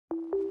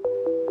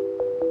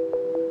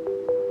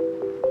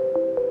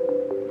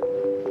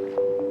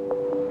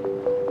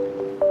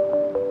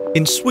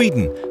In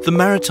Sweden, the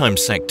maritime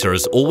sector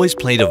has always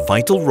played a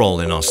vital role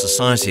in our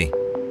society,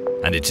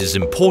 and it is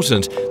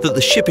important that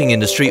the shipping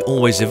industry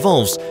always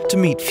evolves to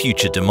meet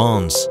future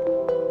demands.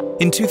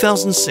 In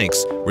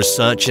 2006,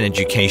 research and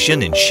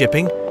education in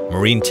shipping,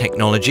 marine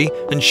technology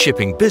and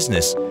shipping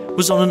business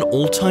was on an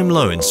all-time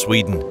low in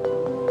Sweden.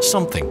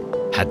 Something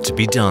had to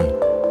be done.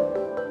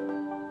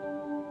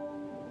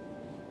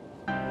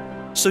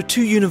 So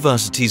 2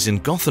 universities in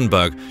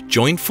Gothenburg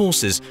joined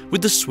forces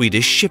with the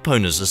Swedish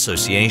Shipowners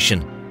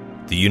Association.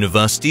 The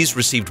universities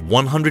received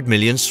 100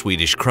 million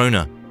Swedish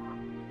krona,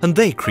 and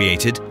they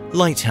created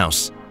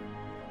Lighthouse,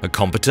 a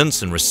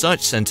competence and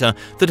research center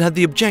that had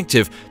the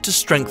objective to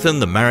strengthen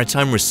the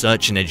maritime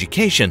research and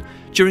education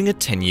during a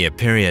 10-year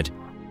period.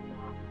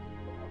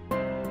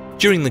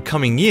 During the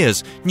coming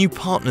years, new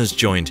partners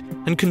joined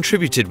and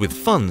contributed with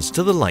funds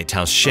to the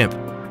Lighthouse ship,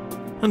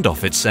 and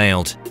off it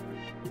sailed.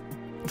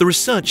 The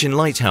research in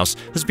Lighthouse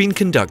has been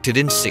conducted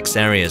in 6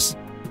 areas.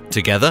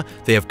 Together,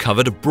 they have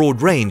covered a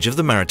broad range of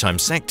the maritime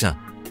sector,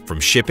 from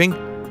shipping,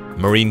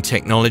 marine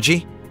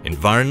technology,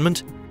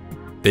 environment,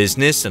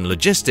 business and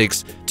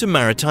logistics to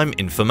maritime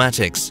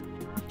informatics,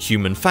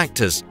 human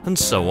factors, and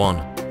so on.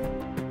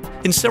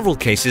 In several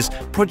cases,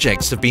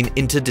 projects have been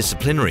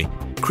interdisciplinary,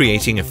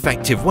 creating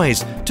effective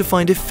ways to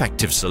find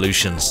effective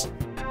solutions,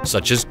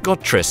 such as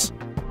Gotris,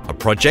 a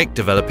project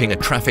developing a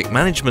traffic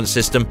management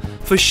system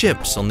for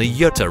ships on the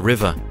Göta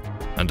River,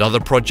 and other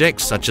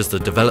projects such as the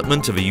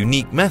development of a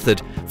unique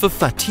method for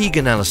fatigue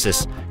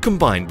analysis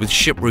combined with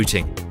ship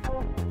routing.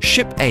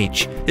 Ship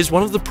H is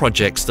one of the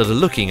projects that are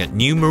looking at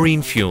new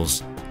marine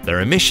fuels, their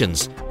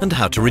emissions, and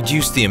how to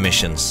reduce the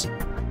emissions.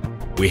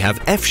 We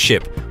have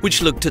F-Ship,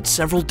 which looked at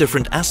several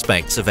different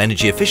aspects of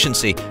energy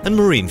efficiency and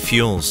marine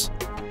fuels.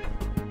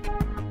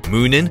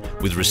 Moonin,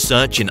 with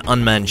research in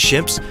unmanned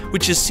ships,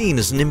 which is seen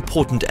as an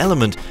important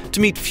element to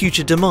meet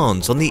future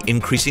demands on the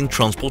increasing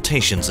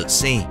transportations at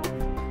sea.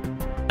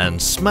 And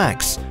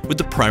SMAX, with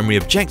the primary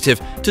objective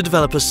to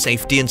develop a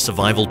safety and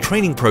survival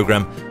training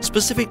program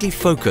specifically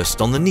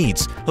focused on the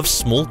needs of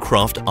small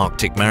craft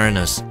Arctic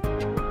mariners.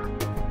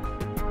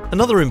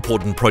 Another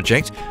important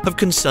project have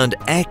concerned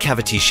air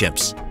cavity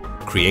ships,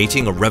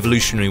 creating a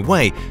revolutionary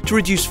way to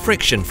reduce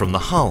friction from the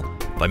hull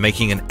by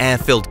making an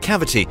air-filled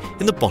cavity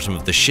in the bottom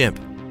of the ship.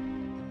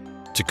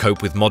 To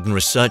cope with modern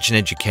research and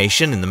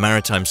education in the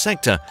maritime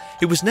sector,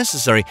 it was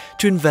necessary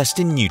to invest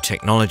in new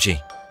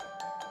technology.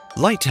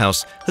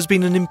 Lighthouse has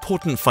been an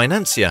important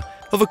financier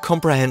of a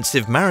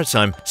comprehensive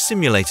maritime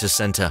simulator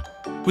center,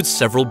 with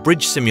several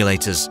bridge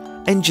simulators,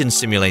 engine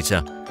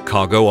simulator,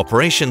 cargo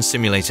operations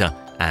simulator,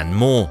 and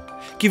more,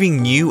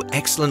 giving new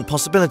excellent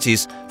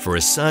possibilities for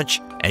research,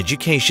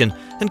 education,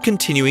 and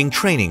continuing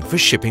training for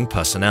shipping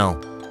personnel.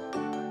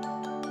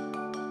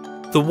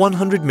 The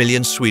 100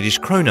 million Swedish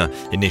krona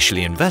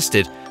initially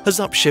invested has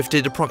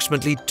upshifted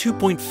approximately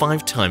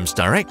 2.5 times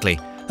directly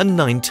and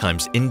 9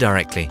 times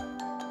indirectly.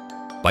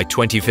 By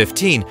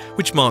 2015,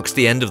 which marks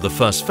the end of the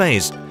first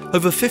phase,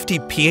 over 50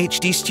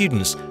 PhD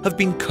students have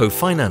been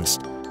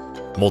co-financed.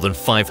 More than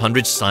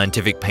 500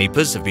 scientific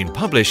papers have been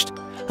published,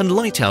 and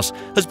Lighthouse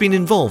has been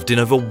involved in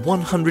over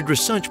 100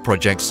 research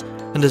projects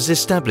and has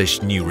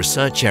established new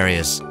research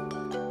areas.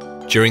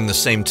 During the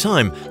same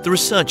time, the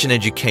research and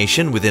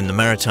education within the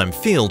maritime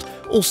field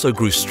also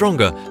grew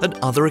stronger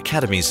at other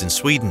academies in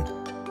Sweden.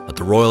 At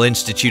the Royal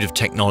Institute of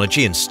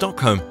Technology in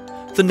Stockholm,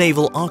 the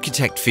naval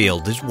architect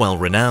field is well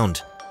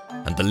renowned,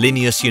 and the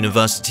Linnaeus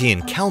University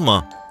in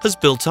Kalmar has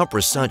built up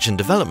research and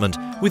development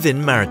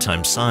within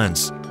maritime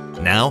science.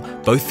 Now,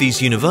 both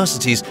these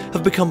universities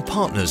have become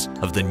partners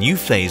of the new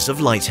phase of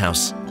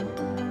Lighthouse.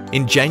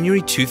 In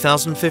January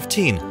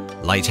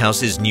 2015,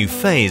 Lighthouse's new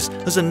phase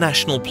as a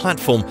national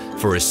platform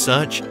for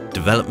research,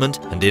 development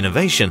and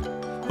innovation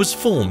was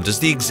formed as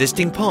the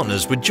existing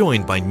partners were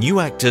joined by new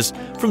actors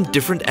from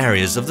different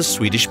areas of the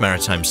Swedish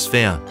maritime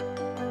sphere.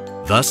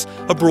 Thus,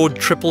 a broad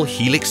triple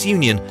helix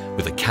union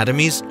with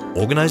academies,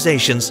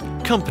 organizations,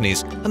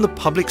 companies and the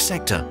public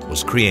sector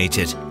was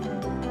created.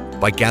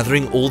 By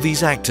gathering all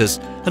these actors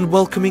and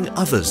welcoming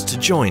others to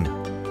join,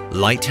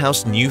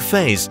 Lighthouse New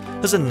Phase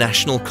as a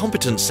national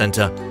competence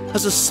center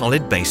has a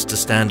solid base to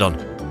stand on,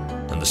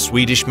 and the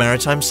Swedish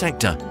maritime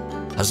sector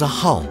has a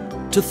hull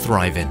to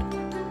thrive in.